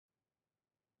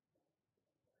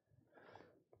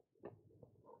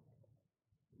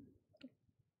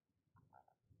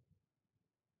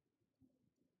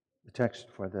The text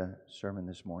for the sermon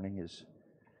this morning is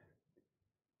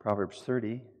Proverbs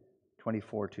 30,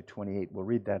 24 to 28. We'll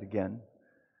read that again,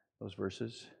 those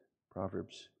verses.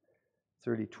 Proverbs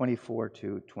 30, 24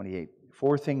 to 28.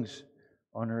 4 things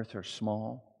on earth are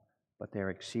small, but they are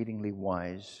exceedingly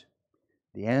wise.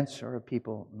 The ants are a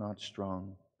people not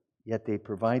strong, yet they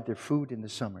provide their food in the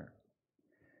summer.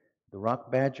 The rock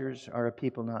badgers are a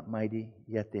people not mighty,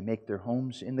 yet they make their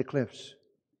homes in the cliffs.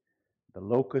 The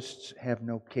locusts have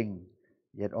no king,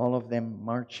 yet all of them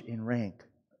march in rank.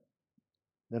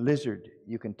 The lizard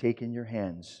you can take in your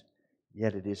hands,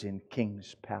 yet it is in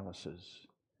kings' palaces.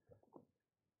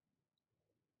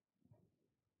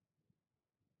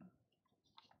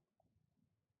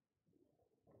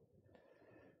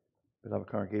 Beloved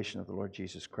congregation of the Lord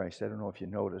Jesus Christ, I don't know if you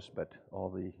noticed, but all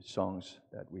the songs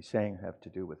that we sang have to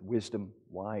do with wisdom,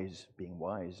 wise, being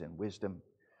wise and wisdom.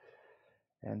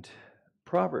 And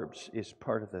Proverbs is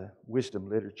part of the wisdom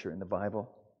literature in the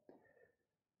Bible.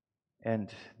 And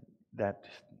that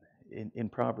in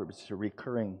Proverbs, it's a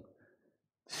recurring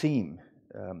theme,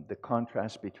 the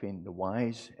contrast between the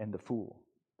wise and the fool,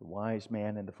 the wise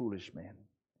man and the foolish man.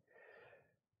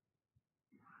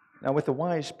 Now, with the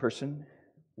wise person,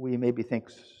 we maybe think,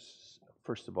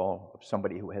 first of all, of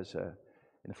somebody who has in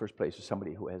the first place, of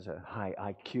somebody who has a high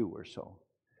IQ or so.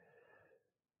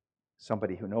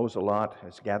 Somebody who knows a lot,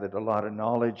 has gathered a lot of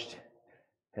knowledge,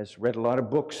 has read a lot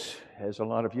of books, has a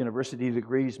lot of university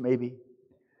degrees maybe.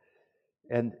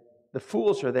 And the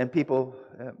fools are then people,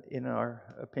 in our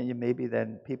opinion, maybe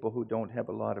then people who don't have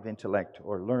a lot of intellect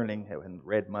or learning, haven't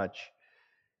read much.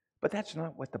 But that's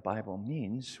not what the Bible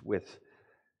means when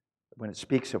it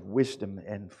speaks of wisdom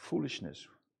and foolishness.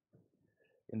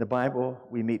 In the Bible,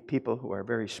 we meet people who are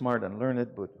very smart and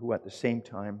learned, but who at the same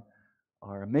time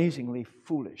are amazingly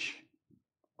foolish.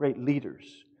 Great leaders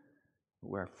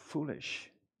who are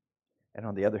foolish. And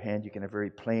on the other hand, you can have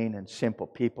very plain and simple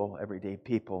people, everyday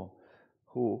people,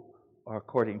 who are,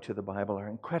 according to the Bible, are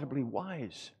incredibly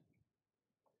wise.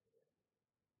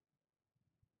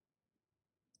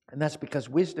 And that's because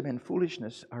wisdom and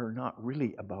foolishness are not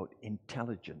really about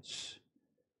intelligence,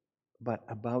 but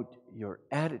about your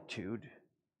attitude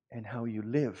and how you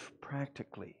live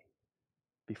practically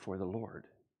before the Lord.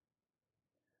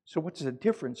 So what's the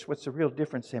difference? What's the real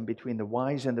difference then between the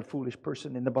wise and the foolish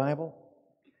person in the Bible?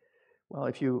 Well,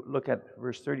 if you look at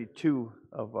verse 32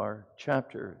 of our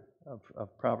chapter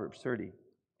of Proverbs 30,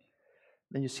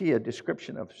 then you see a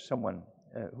description of someone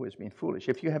who has been foolish.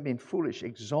 If you have been foolish,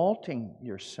 exalting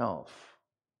yourself,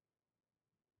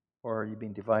 or you've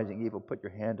been devising evil, put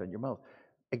your hand on your mouth.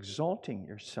 Exalting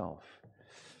yourself.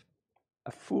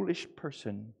 A foolish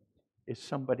person is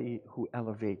somebody who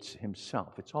elevates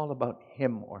himself. It's all about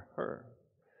him or her.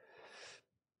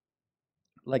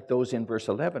 Like those in verse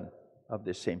 11 of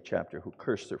this same chapter who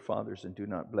curse their fathers and do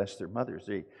not bless their mothers.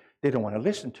 They don't want to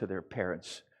listen to their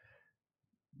parents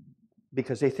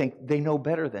because they think they know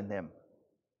better than them.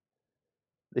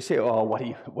 They say, "Oh,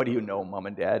 what do you know, Mom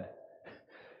and Dad?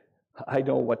 I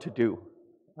know what to do.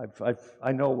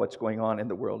 I know what's going on in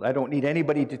the world. I don't need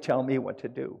anybody to tell me what to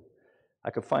do.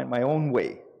 I can find my own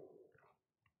way."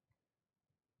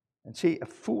 And see, a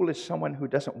fool is someone who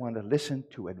doesn't want to listen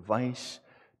to advice,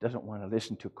 doesn't want to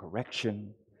listen to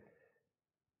correction.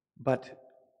 But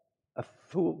a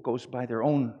fool goes by their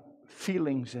own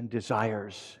feelings and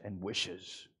desires and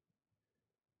wishes.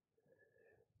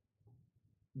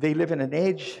 We live in an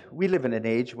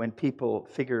age when people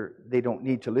figure they don't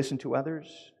need to listen to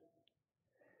others,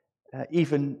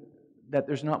 even that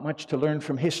there's not much to learn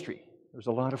from history. There's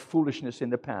a lot of foolishness in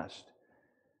the past.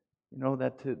 You know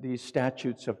that these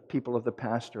statutes of people of the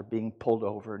past are being pulled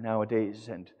over nowadays,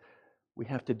 and we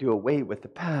have to do away with the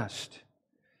past.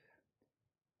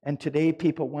 And today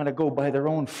people want to go by their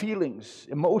own feelings,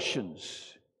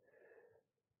 emotions,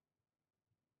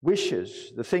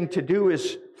 wishes. The thing to do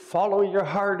is follow your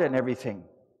heart and everything.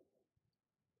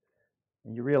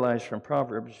 And you realize from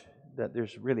Proverbs that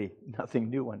there's really nothing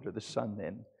new under the sun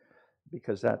then,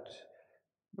 because there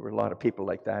were a lot of people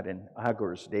like that in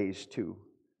Agor's days too,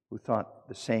 who thought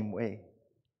the same way.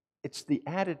 It's the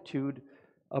attitude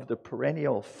of the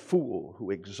perennial fool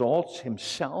who exalts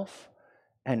himself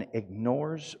and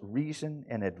ignores reason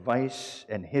and advice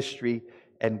and history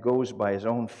and goes by his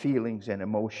own feelings and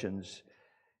emotions.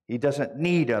 He doesn't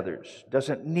need others,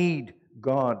 doesn't need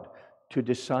God to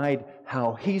decide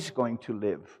how he's going to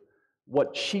live,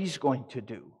 what she's going to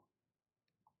do.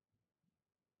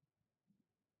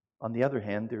 On the other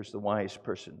hand, there's the wise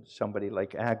person, somebody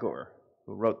like Agor,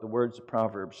 who wrote the words of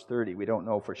Proverbs 30. We don't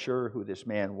know for sure who this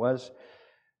man was,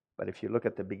 but if you look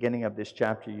at the beginning of this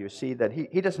chapter, you see that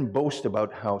he doesn't boast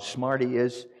about how smart he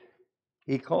is.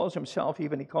 He calls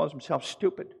himself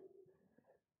stupid.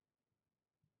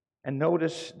 And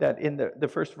notice that in the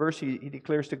first verse, he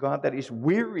declares to God that he's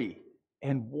weary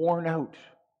and worn out.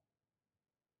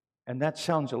 And that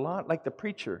sounds a lot like the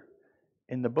preacher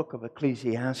in the book of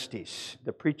Ecclesiastes.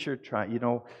 The preacher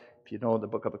if you know the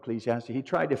book of Ecclesiastes, he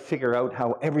tried to figure out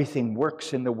how everything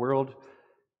works in the world.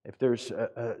 If there's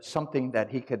something that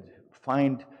he could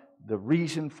find the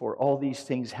reason for all these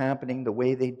things happening the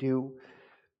way they do.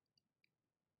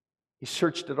 He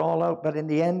searched it all out, but in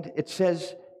the end, it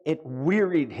says it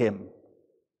wearied him.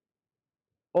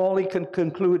 All he can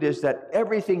conclude is that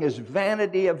everything is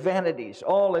vanity of vanities.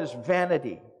 All is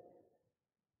vanity.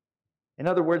 In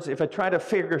other words, if I try to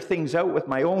figure things out with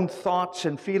my own thoughts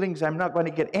and feelings, I'm not going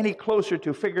to get any closer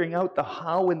to figuring out the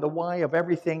how and the why of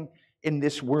everything in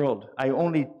this world. I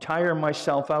only tire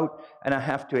myself out, and I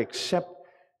have to accept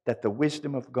that the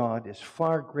wisdom of God is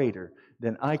far greater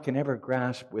than I can ever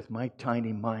grasp with my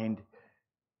tiny mind.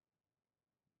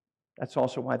 That's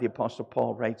also why the Apostle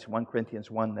Paul writes, 1 Corinthians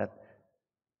 1, that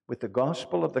with the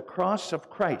gospel of the cross of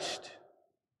Christ,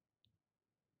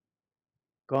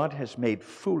 God has made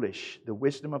foolish the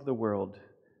wisdom of the world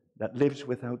that lives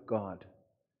without God,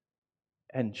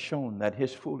 and shown that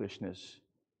his foolishness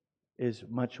is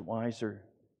much wiser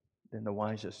than the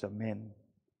wisest of men.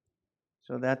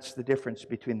 So that's the difference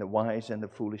between the wise and the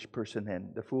foolish person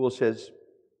then. The fool says,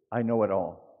 I know it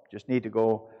all. Just need to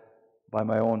go by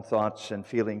my own thoughts and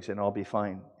feelings and I'll be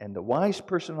fine. And the wise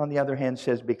person, on the other hand,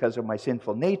 says, because of my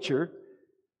sinful nature,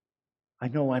 I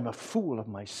know I'm a fool of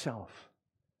myself.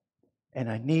 And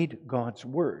I need God's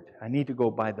word. I need to go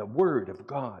by the word of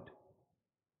God.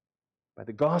 By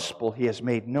the gospel he has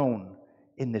made known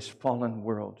in this fallen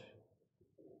world.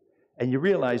 And you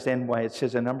realize then why it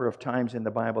says a number of times in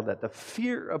the Bible that the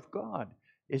fear of God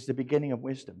is the beginning of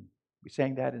wisdom. We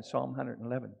sang that in Psalm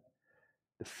 111.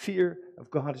 The fear of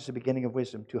God is the beginning of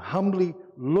wisdom. To humbly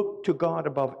look to God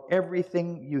above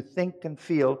everything you think and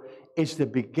feel is the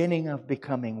beginning of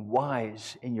becoming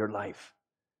wise in your life.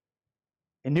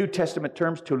 In New Testament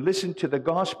terms, to listen to the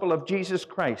gospel of Jesus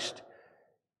Christ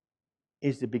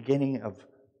is the beginning of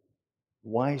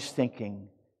wise thinking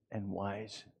and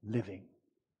wise living.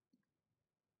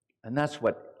 And that's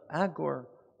what Agur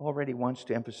already wants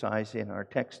to emphasize in our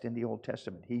text in the Old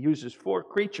Testament. He uses 4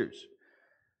 creatures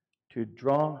to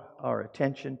draw our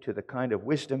attention to the kind of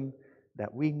wisdom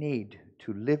that we need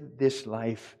to live this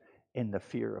life in the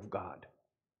fear of God.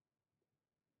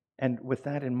 And with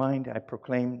that in mind, I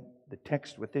proclaim the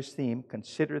text with this theme: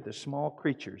 consider the small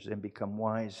creatures and become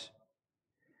wise.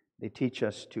 They teach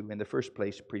us to, in the first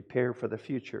place, prepare for the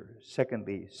future.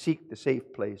 Secondly, seek the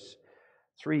safe place.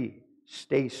 3,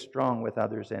 stay strong with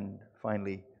others. And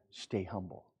finally, stay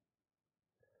humble.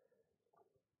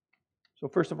 So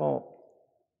first of all,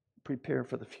 prepare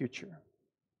for the future.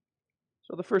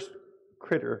 So the first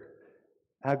critter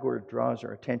Agur draws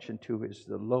our attention to is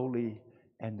the lowly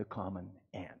and the common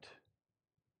ant.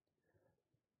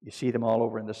 You see them all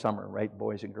over in the summer, right,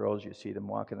 boys and girls? You see them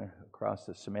walking across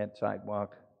the cement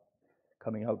sidewalk,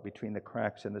 coming out between the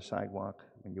cracks in the sidewalk.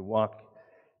 When you walk,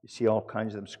 you see all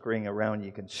kinds of them scurrying around.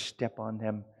 You can step on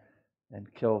them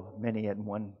and kill many in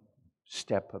one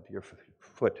step of your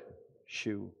foot,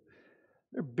 shoe.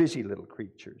 They're busy little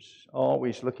creatures,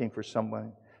 always looking for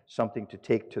something to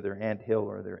take to their ant hill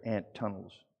or their ant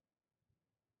tunnels.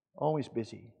 Always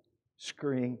busy,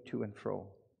 scurrying to and fro.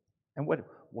 And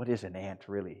what is an ant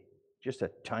really? Just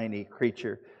a tiny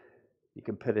creature. You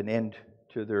can put an end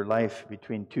to their life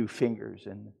between 2 fingers,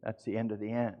 and that's the end of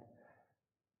the ant.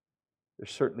 They're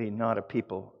certainly not a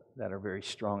people that are very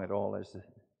strong at all, as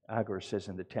Agur says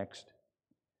in the text.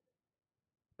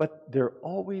 But they're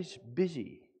always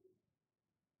busy,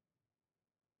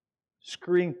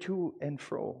 scurrying to and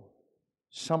fro,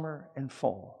 summer and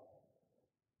fall.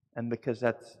 And because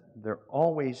they're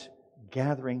always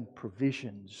gathering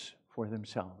provisions for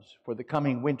themselves for the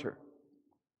coming winter.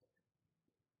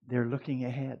 They're looking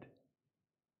ahead.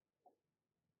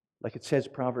 Like it says,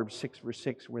 Proverbs 6 verse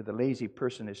 6, where the lazy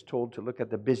person is told to look at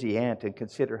the busy ant and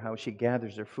consider how she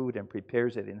gathers her food and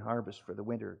prepares it in harvest for the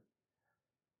winter.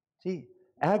 See,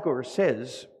 Agur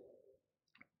says,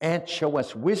 ants show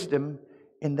us wisdom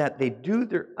in that they do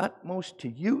their utmost to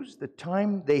use the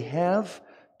time they have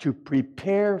to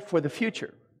prepare for the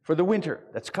future, for the winter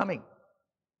that's coming.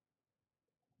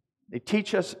 They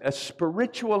teach us a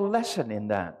spiritual lesson in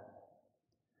that.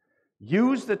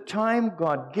 Use the time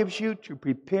God gives you to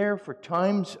prepare for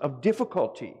times of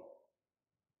difficulty.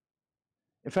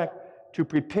 In fact, to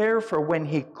prepare for when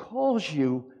He calls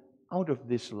you out of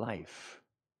this life.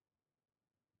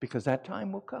 Because that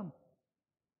time will come.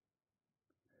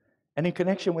 And in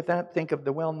connection with that, think of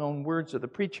the well-known words of the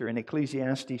preacher in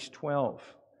Ecclesiastes 12.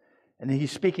 And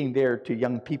he's speaking there to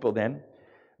young people then.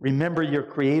 Remember your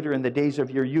Creator in the days of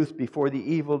your youth, before the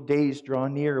evil days draw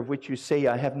near, of which you say,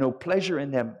 I have no pleasure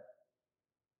in them.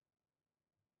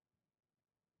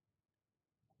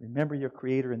 Remember your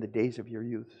Creator in the days of your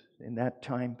youth, in that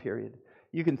time period.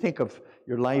 You can think of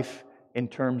your life in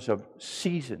terms of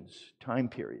seasons, time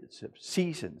periods of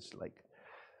seasons. Like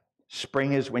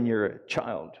spring is when you're a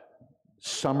child.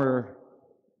 Summer,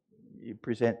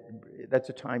 that's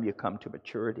a time you come to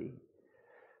maturity.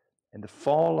 And the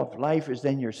fall of life is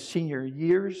then your senior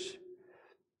years.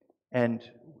 And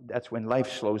that's when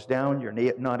life slows down. You're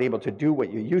not able to do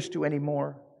what you used to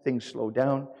anymore. Things slow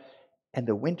down. And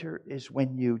the winter is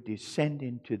when you descend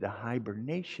into the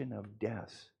hibernation of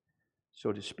death,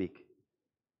 so to speak.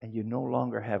 And you no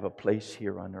longer have a place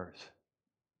here on earth.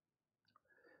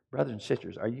 Brothers and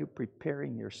sisters, are you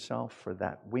preparing yourself for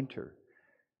that winter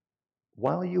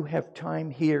while you have time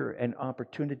here and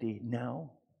opportunity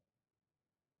now?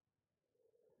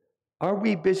 Are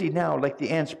we busy now, like the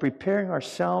ants, preparing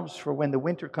ourselves for when the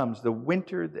winter comes, the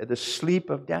winter, the sleep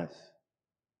of death?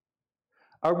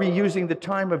 Are we using the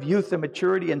time of youth and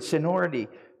maturity and seniority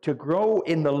to grow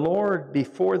in the Lord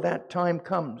before that time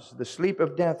comes, the sleep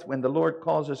of death, when the Lord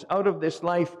calls us out of this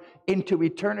life into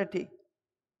eternity?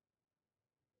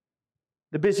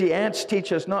 The busy ants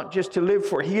teach us not just to live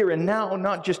for here and now,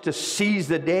 not just to seize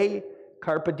the day,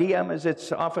 carpe diem as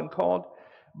it's often called,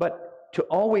 but to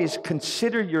always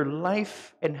consider your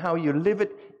life and how you live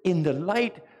it in the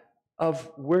light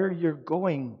of where you're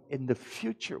going in the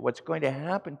future, what's going to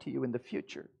happen to you in the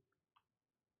future.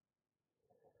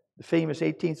 The famous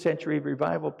 18th century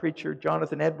revival preacher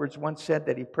Jonathan Edwards once said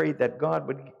that he prayed that God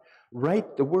would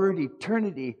write the word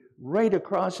eternity right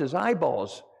across his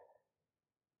eyeballs,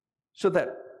 so that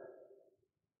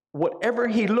whatever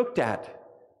he looked at,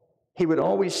 he would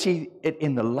always see it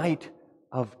in the light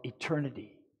of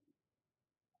eternity.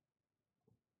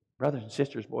 Brothers and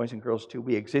sisters, boys and girls too,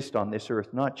 we exist on this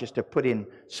earth not just to put in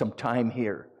some time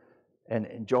here and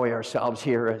enjoy ourselves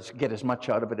here, get as much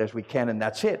out of it as we can, and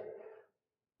that's it.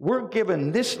 We're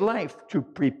given this life to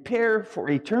prepare for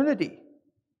eternity.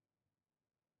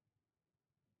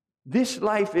 This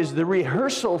life is the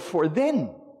rehearsal for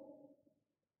then.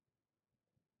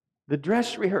 The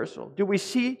dress rehearsal. Do we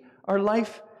see our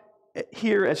life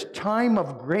here as time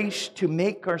of grace to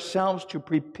make ourselves, to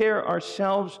prepare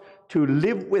ourselves to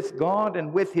live with God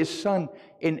and with His Son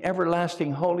in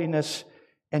everlasting holiness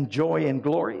and joy and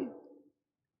glory?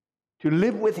 To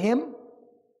live with Him,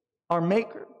 our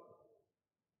Maker,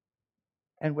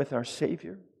 and with our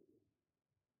Savior?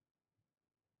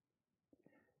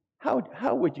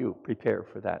 How would you prepare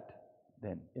for that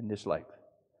then in this life?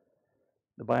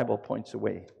 The Bible points the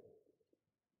way.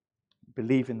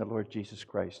 Believe in the Lord Jesus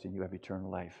Christ and you have eternal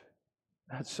life.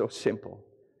 That's so simple.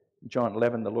 In John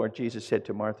 11, the Lord Jesus said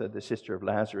to Martha, the sister of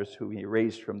Lazarus, whom He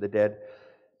raised from the dead,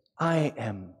 I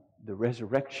am the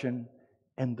resurrection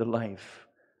and the life.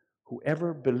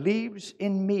 Whoever believes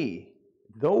in me,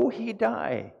 though he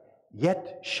die,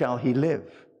 yet shall he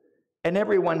live. And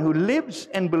everyone who lives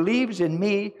and believes in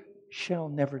me shall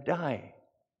never die.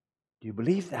 Do you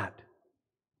believe that?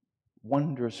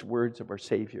 Wondrous words of our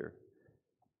Savior.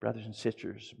 Brothers and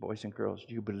sisters, boys and girls,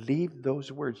 do you believe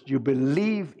those words? Do you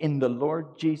believe in the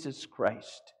Lord Jesus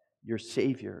Christ, your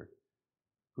Savior,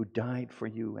 who died for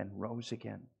you and rose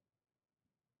again?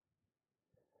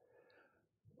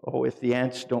 Oh, if the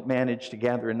ants don't manage to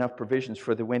gather enough provisions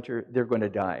for the winter, they're going to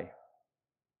die.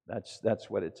 That's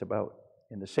what it's about.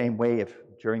 In the same way, if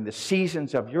during the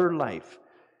seasons of your life,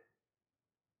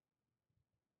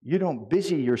 you don't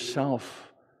busy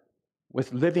yourself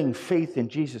with living faith in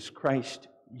Jesus Christ,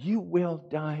 you will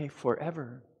die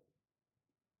forever.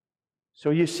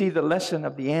 So you see, the lesson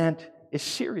of the ant is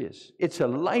serious. It's a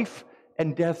life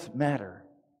and death matter.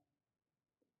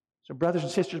 So brothers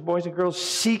and sisters, boys and girls,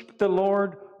 seek the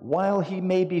Lord while He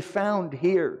may be found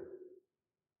here.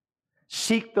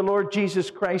 Seek the Lord Jesus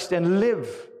Christ and live.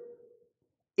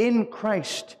 In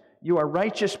Christ, you are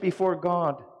righteous before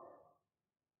God,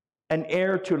 an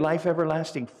heir to life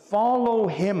everlasting. Follow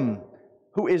Him,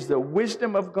 who is the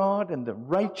wisdom of God and the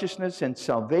righteousness and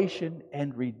salvation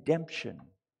and redemption,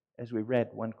 as we read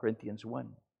 1 Corinthians 1.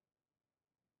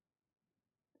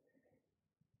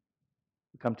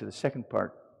 We come to the second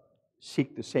part,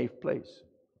 seek the safe place.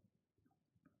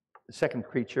 The second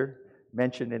creature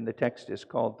mentioned in the text is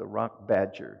called the rock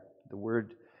badger. The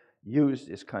word used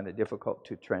is kind of difficult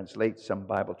to translate. Some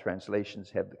Bible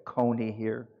translations have the coney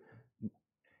here,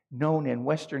 known in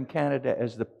Western Canada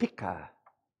as the pika.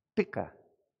 Pika.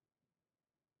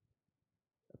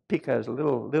 Pika is a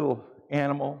little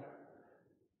animal,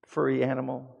 furry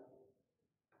animal,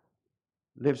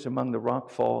 lives among the rock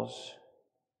falls,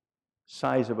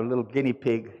 size of a little guinea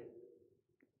pig,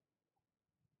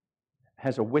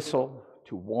 has a whistle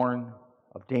to warn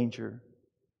of danger,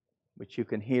 which you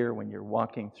can hear when you're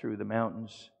walking through the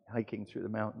mountains, hiking through the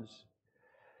mountains.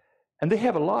 And they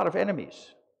have a lot of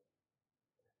enemies.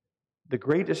 The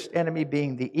greatest enemy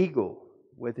being the eagle,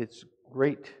 with its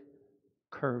great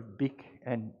curved beak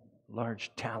and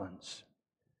large talons.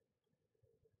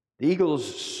 The eagles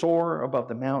soar above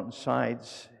the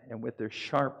mountainsides, and with their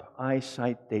sharp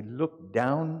eyesight, they look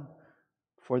down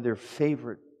for their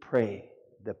favorite prey,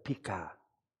 the pika.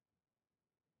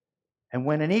 And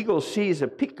when an eagle sees a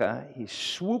pika, he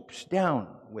swoops down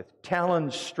with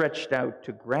talons stretched out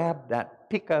to grab that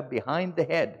pika behind the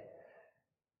head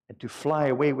and to fly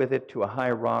away with it to a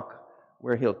high rock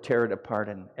where he'll tear it apart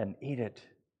and eat it.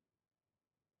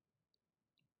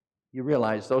 You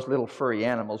realize those little furry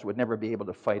animals would never be able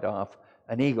to fight off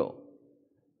an eagle,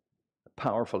 a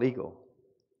powerful eagle.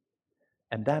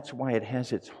 And that's why it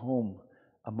has its home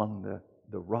among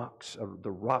the rocks, or the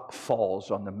rock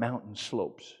falls on the mountain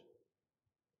slopes.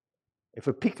 If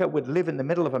a pika would live in the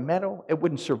middle of a meadow, it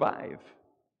wouldn't survive.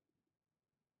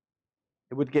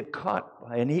 It would get caught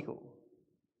by an eagle.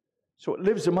 So it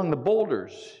lives among the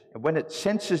boulders, and when it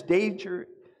senses danger,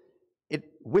 it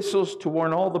whistles to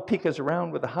warn all the pikas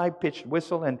around with a high-pitched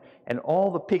whistle, and all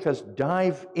the pikas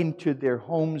dive into their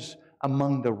homes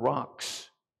among the rocks.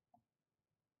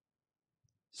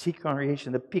 See,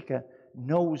 congregation, the pika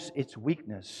knows its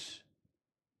weakness,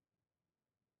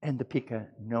 and the pika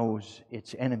knows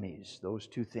its enemies, those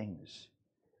two things,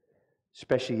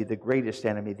 especially the greatest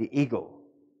enemy, the eagle.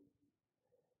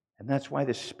 And that's why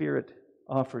the Spirit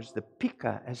offers the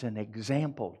pika as an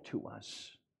example to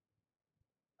us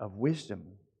of wisdom.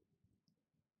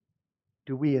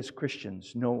 Do we as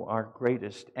Christians know our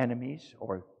greatest enemies,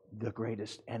 or the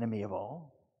greatest enemy of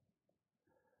all?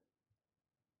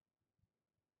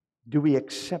 Do we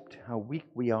accept how weak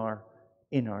we are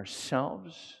in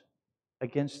ourselves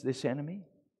against this enemy?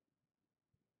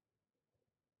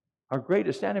 Our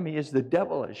greatest enemy is the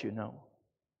devil, as you know.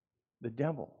 The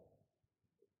devil.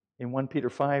 In 1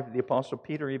 Peter 5, the Apostle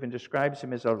Peter even describes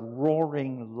him as a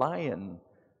roaring lion,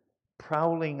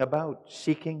 prowling about,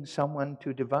 seeking someone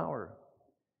to devour.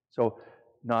 So,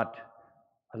 not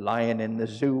a lion in the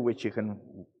zoo, which you can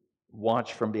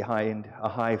watch from behind a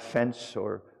high fence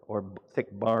or thick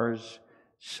bars,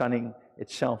 sunning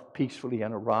itself peacefully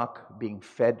on a rock, being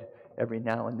fed every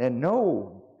now and then.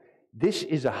 No, this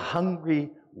is a hungry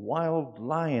wild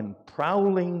lion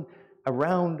prowling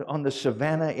around on the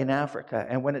savannah in Africa.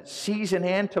 And when it sees an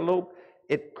antelope,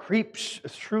 it creeps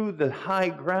through the high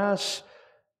grass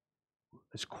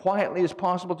as quietly as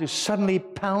possible to suddenly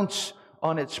pounce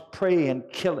on its prey and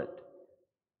kill it.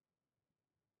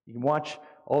 You can watch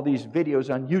all these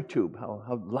videos on YouTube,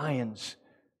 how lions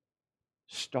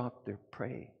stalk their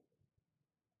prey.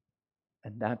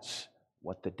 And that's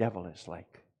what the devil is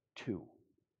like, too.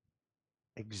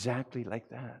 Exactly like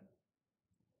that.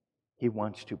 He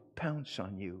wants to pounce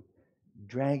on you,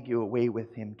 drag you away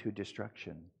with him to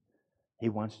destruction. He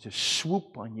wants to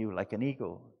swoop on you like an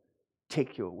eagle,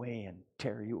 take you away and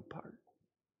tear you apart.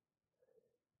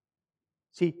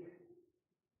 See,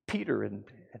 Peter and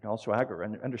also Agar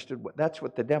understood that's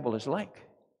what the devil is like.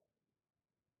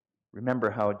 Remember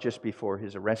how just before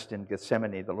his arrest in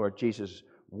Gethsemane, the Lord Jesus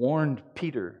warned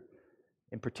Peter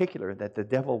in particular that the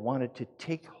devil wanted to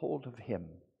take hold of him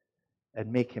and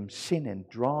make him sin and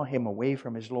draw him away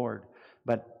from his Lord.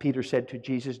 But Peter said to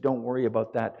Jesus, "Don't worry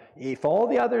about that. If all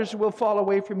the others will fall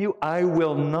away from you, I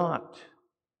will not.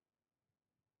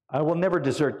 I will never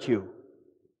desert you."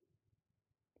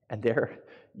 And there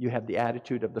you have the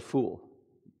attitude of the fool.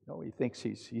 You know, he thinks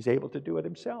he's able to do it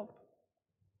himself.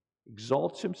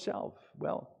 Exalts himself.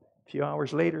 Well, a few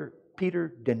hours later, Peter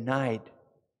denied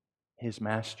his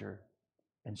master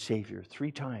and Savior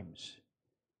 3 times.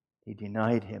 He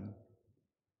denied him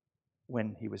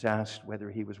when he was asked whether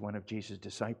he was one of Jesus'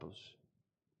 disciples.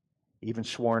 He even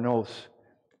swore an oath,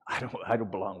 I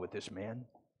don't belong with this man.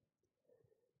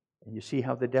 And you see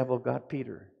how the devil got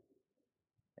Peter.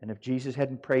 And if Jesus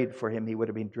hadn't prayed for him, he would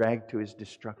have been dragged to his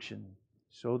destruction.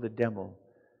 So the devil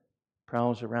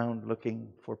prowls around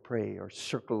looking for prey, or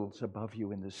circles above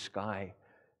you in the sky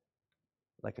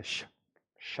like a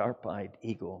sharp-eyed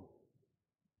eagle.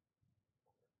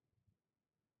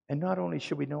 And not only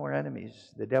should we know our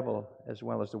enemies, the devil as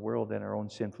well as the world and our own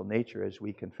sinful nature, as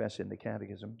we confess in the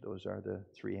Catechism, those are the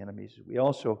 3 enemies. We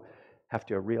also have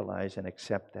to realize and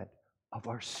accept that of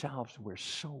ourselves, we're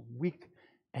so weak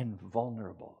and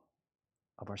vulnerable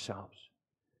of ourselves.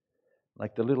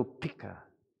 like the little pika.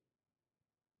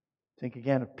 Think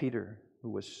again of Peter, who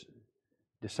was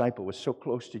disciple, was so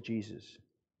close to Jesus.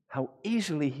 How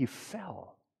easily he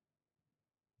fell.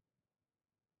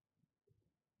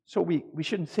 So we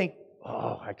shouldn't think,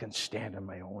 oh, I can stand on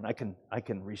my own. I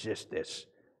can resist this.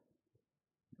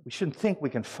 We shouldn't think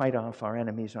we can fight off our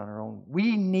enemies on our own.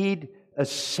 We need a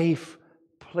safe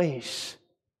place.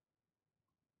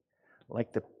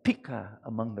 Like the pika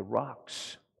among the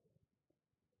rocks.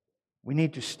 We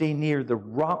need to stay near the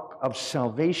rock of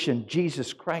salvation,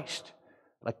 Jesus Christ.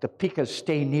 Like the pikas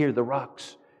stay near the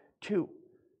rocks too.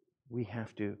 We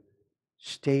have to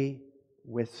stay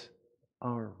with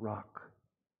our rock.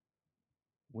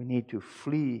 We need to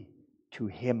flee to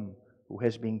Him who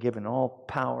has been given all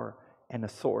power and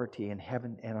authority in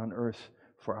heaven and on earth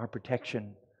for our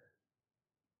protection,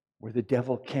 where the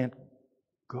devil can't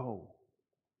go.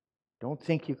 Don't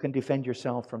think you can defend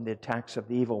yourself from the attacks of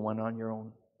the evil one on your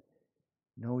own.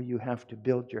 No, you have to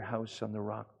build your house on the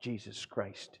rock, Jesus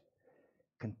Christ.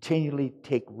 Continually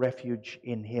take refuge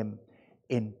in Him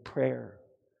in prayer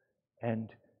and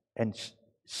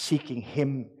seeking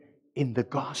Him in the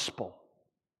gospel.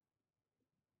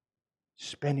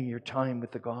 Spending your time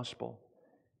with the gospel.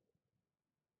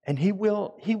 And He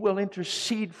will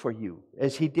intercede for you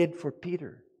as He did for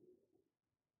Peter.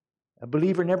 A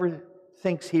believer never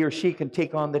thinks he or she can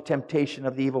take on the temptation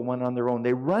of the evil one on their own.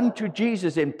 They run to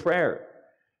Jesus in prayer.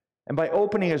 And by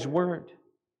opening His Word,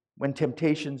 when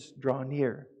temptations draw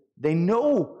near, they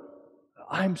know,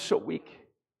 I'm so weak,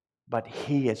 but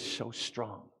He is so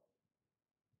strong.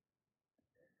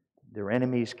 Their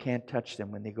enemies can't touch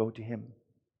them when they go to Him,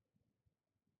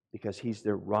 because He's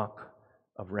their rock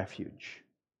of refuge,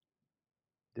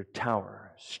 their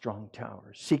tower, strong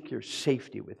tower. Seek your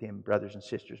safety with Him, brothers and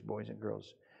sisters, boys and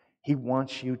girls. He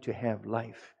wants you to have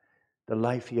life, the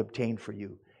life He obtained for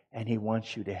you, and He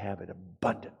wants you to have it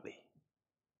abundantly.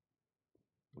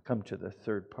 We'll come to the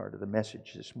third part of the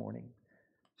message this morning.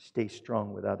 Stay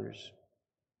strong with others.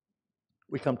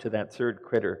 We come to that third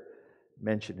critter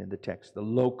mentioned in the text, the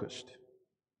locust.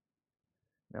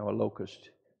 Now, a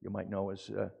locust, you might know, is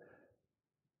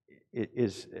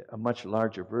a much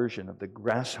larger version of the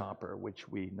grasshopper, which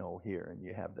we know here, and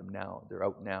you have them now. They're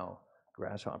out now,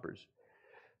 grasshoppers.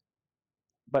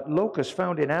 But locusts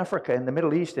found in Africa, in the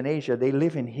Middle East, and Asia, they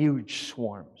live in huge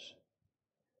swarms.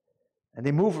 And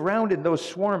they move around in those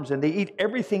swarms, and they eat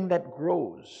everything that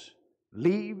grows.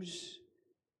 Leaves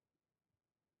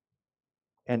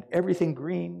and everything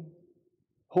green.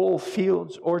 Whole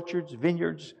fields, orchards,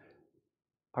 vineyards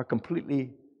are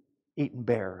completely eaten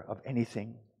bare of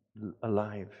anything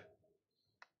alive.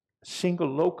 A single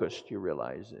locust, you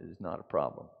realize, is not a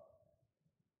problem.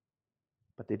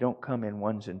 But they don't come in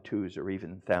ones and twos or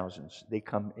even thousands. They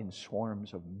come in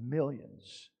swarms of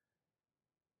millions.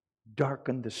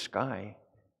 Darken the sky,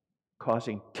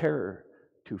 causing terror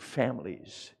to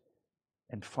families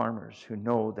and farmers who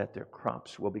know that their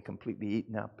crops will be completely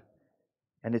eaten up.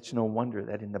 And it's no wonder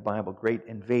that in the Bible, great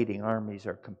invading armies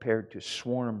are compared to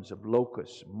swarms of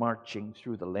locusts marching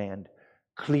through the land,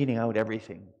 cleaning out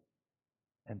everything.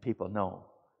 And people know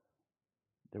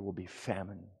there will be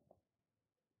famine.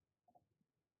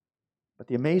 But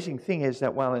the amazing thing is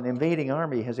that while an invading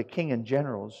army has a king and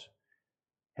generals,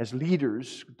 has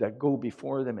leaders that go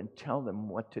before them and tell them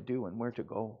what to do and where to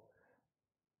go,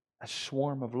 a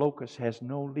swarm of locusts has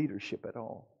no leadership at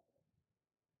all.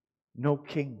 No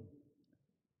king.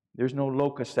 There's no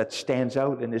locust that stands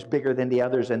out and is bigger than the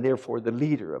others and therefore the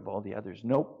leader of all the others.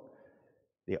 Nope.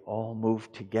 They all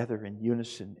move together in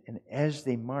unison. And as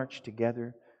they march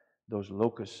together, those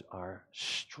locusts are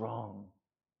strong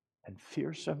and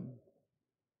fearsome.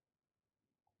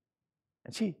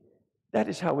 And see, that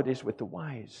is how it is with the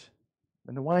wise.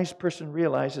 When the wise person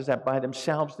realizes that by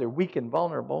themselves they're weak and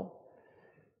vulnerable,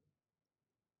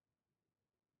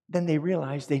 then they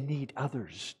realize they need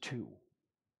others too.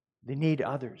 They need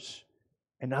others,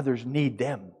 and others need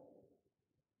them.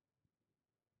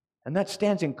 And that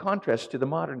stands in contrast to the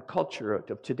modern culture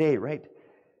of today, right?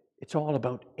 It's all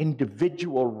about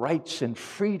individual rights and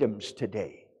freedoms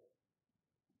today.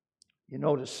 You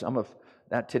notice some of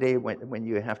that today when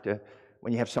you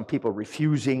have some people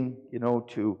refusing,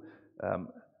 to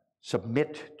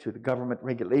submit to the government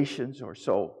regulations or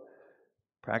so,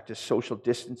 practice social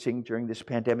distancing during this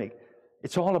pandemic.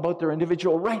 It's all about their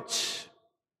individual rights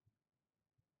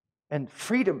and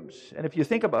freedoms. And if you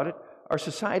think about it, our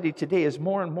society today is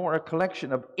more and more a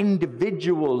collection of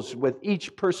individuals with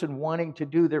each person wanting to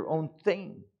do their own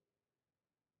thing.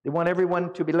 They want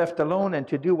everyone to be left alone and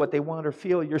to do what they want or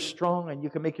feel. You're strong and you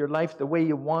can make your life the way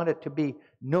you want it to be.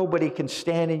 Nobody can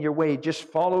stand in your way. Just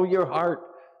follow your heart.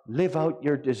 live out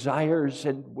your desires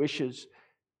and wishes.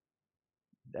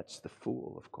 That's the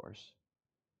fool, of course.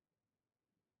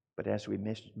 But as we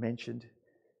mentioned,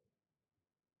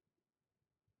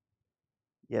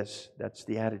 yes, that's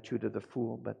the attitude of the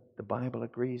fool, but the Bible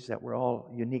agrees that we're all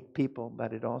unique people,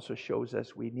 but it also shows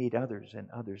us we need others and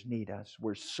others need us.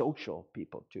 We're social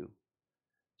people too.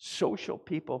 Social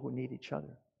people who need each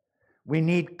other. We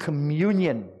need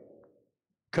communion,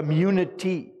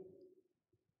 community.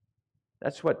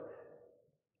 That's what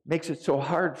makes it so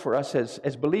hard for us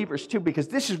as believers too, because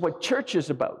this is what church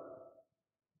is about.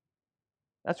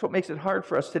 That's what makes it hard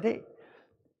for us today.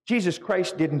 Jesus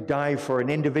Christ didn't die for an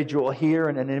individual here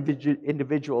and an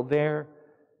individual there.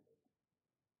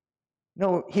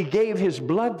 No, He gave His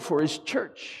blood for His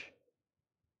church.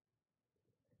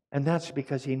 And that's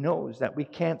because He knows that we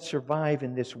can't survive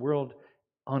in this world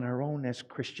on our own as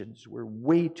Christians. We're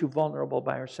way too vulnerable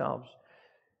by ourselves.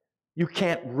 You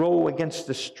can't row against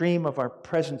the stream of our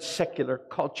present secular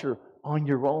culture on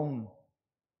your own.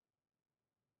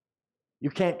 You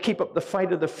can't keep up the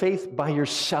fight of the faith by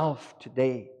yourself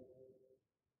today.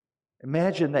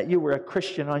 Imagine that you were a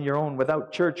Christian on your own,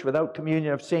 without church, without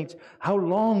communion of saints. How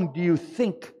long do you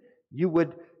think you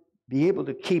would be able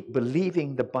to keep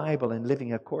believing the Bible and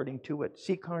living according to it?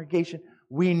 See, congregation,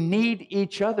 we need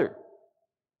each other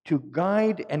to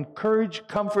guide, encourage,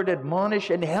 comfort,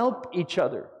 admonish, and help each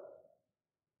other.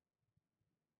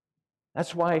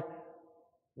 That's why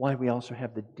we also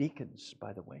have the deacons,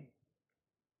 by the way.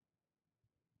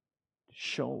 To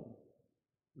show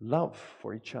love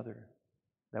for each other,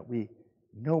 that we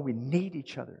know we need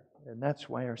each other. And that's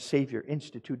why our Savior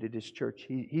instituted His church.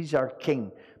 He's our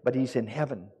King, but He's in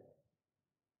heaven.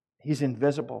 He's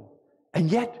invisible.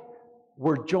 And yet,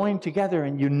 we're joined together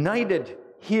and united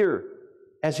here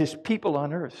as His people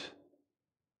on earth.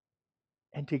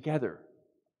 And together,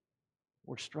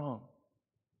 we're strong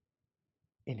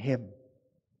in Him.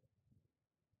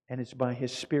 And it's by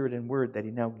His Spirit and Word that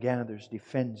He now gathers,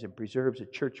 defends, and preserves a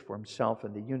church for Himself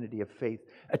in the unity of faith.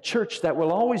 A church that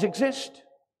will always exist.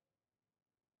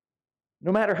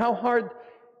 No matter how hard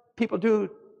people do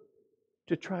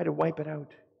to try to wipe it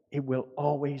out, it will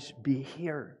always be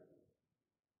here.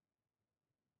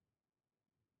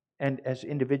 And as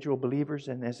individual believers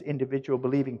and as individual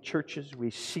believing churches, we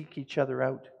seek each other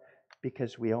out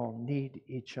because we all need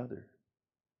each other.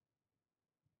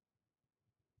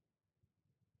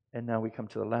 And now we come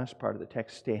to the last part of the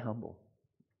text, stay humble.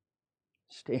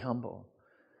 Stay humble.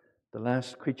 The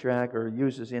last creature Agur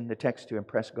uses in the text to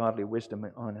impress godly wisdom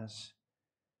on us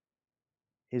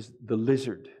is the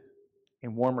lizard.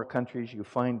 In warmer countries, you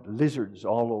find lizards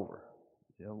all over,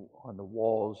 on the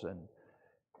walls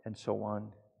and so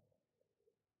on.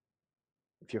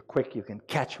 If you're quick, you can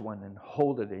catch one and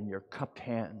hold it in your cupped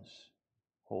hands.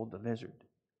 Hold the lizard,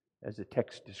 as the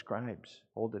text describes.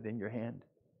 Hold it in your hand.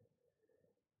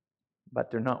 But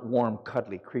they're not warm,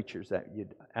 cuddly creatures that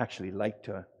you'd actually like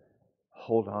to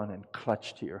hold on and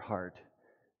clutch to your heart.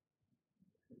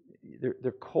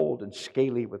 They're cold and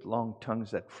scaly with long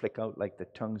tongues that flick out like the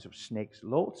tongues of snakes.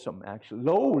 Loathsome,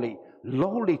 actually.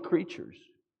 Lowly creatures.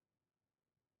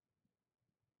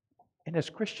 And as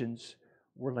Christians,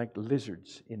 we're like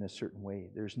lizards in a certain way.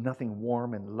 There's nothing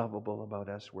warm and lovable about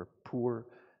us. We're poor,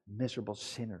 miserable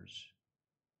sinners.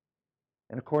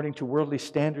 And according to worldly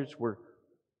standards, we're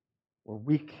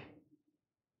weak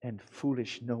and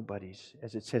foolish nobodies,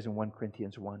 as it says in 1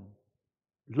 Corinthians 1.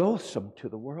 Loathsome to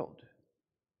the world.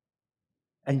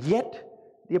 And yet,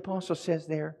 the apostle says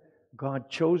there, God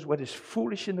chose what is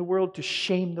foolish in the world to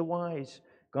shame the wise.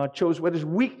 God chose what is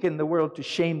weak in the world to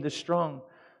shame the strong.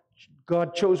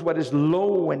 God chose what is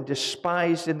low and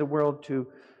despised in the world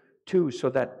too, so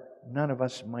that none of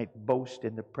us might boast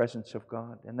in the presence of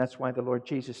God. And that's why the Lord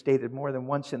Jesus stated more than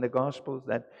once in the Gospels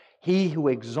that he who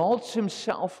exalts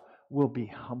himself will be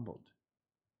humbled.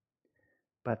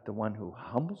 But the one who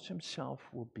humbles himself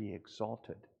will be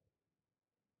exalted.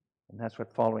 And that's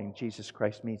what following Jesus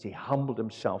Christ means. He humbled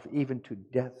himself even to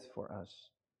death for us.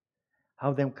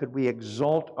 How then could we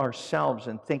exalt ourselves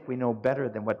and think we know better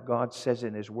than what God says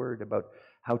in his word about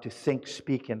how to think,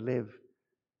 speak, and live?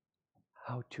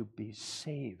 How to be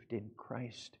saved in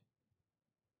Christ.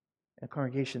 And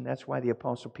congregation, that's why the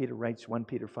Apostle Peter writes, 1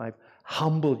 Peter 5,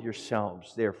 humble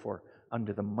yourselves, therefore,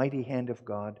 under the mighty hand of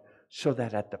God, so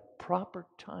that at the proper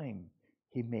time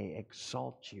he may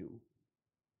exalt you.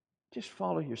 Just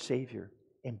follow your Savior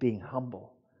in being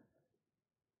humble.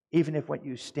 Even if what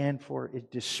you stand for is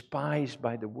despised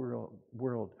by the world,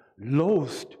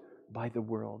 loathed by the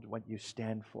world, what you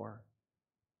stand for.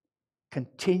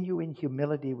 Continue in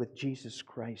humility with Jesus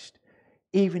Christ,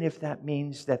 even if that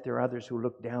means that there are others who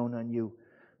look down on you,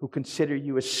 who consider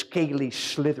you a scaly,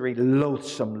 slithery,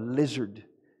 loathsome lizard.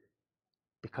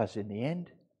 Because in the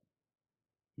end,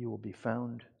 you will be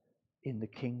found in the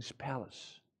king's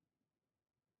palace.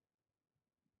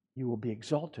 You will be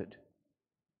exalted.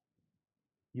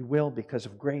 You will, because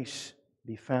of grace,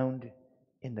 be found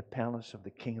in the palace of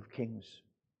the King of Kings.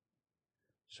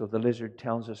 So the lizard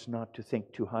tells us not to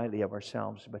think too highly of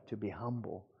ourselves, but to be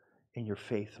humble in your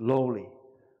faith, lowly.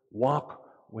 Walk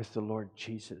with the Lord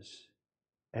Jesus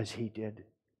as He did.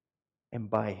 And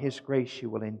by His grace, you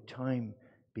will in time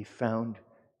be found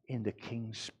in the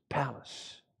King's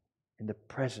palace, in the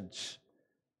presence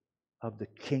of the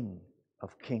King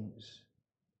of Kings.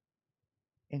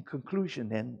 In conclusion,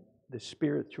 then, the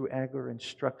Spirit through Agur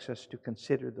instructs us to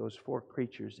consider those four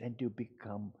creatures and to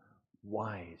become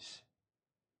wise.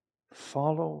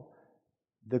 Follow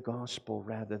the gospel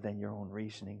rather than your own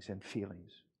reasonings and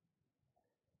feelings.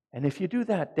 And if you do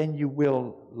that, then you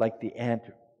will, like the ant,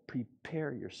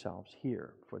 prepare yourselves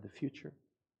here for the future.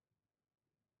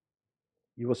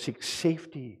 You will seek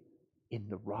safety in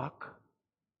the rock,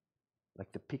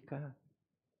 like the pika.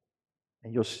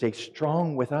 And you'll stay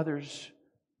strong with others,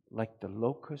 like the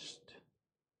locust.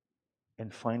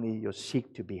 And finally, you'll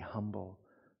seek to be humble,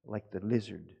 like the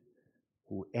lizard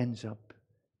who ends up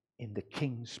in the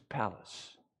king's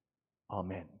palace.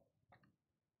 Amen.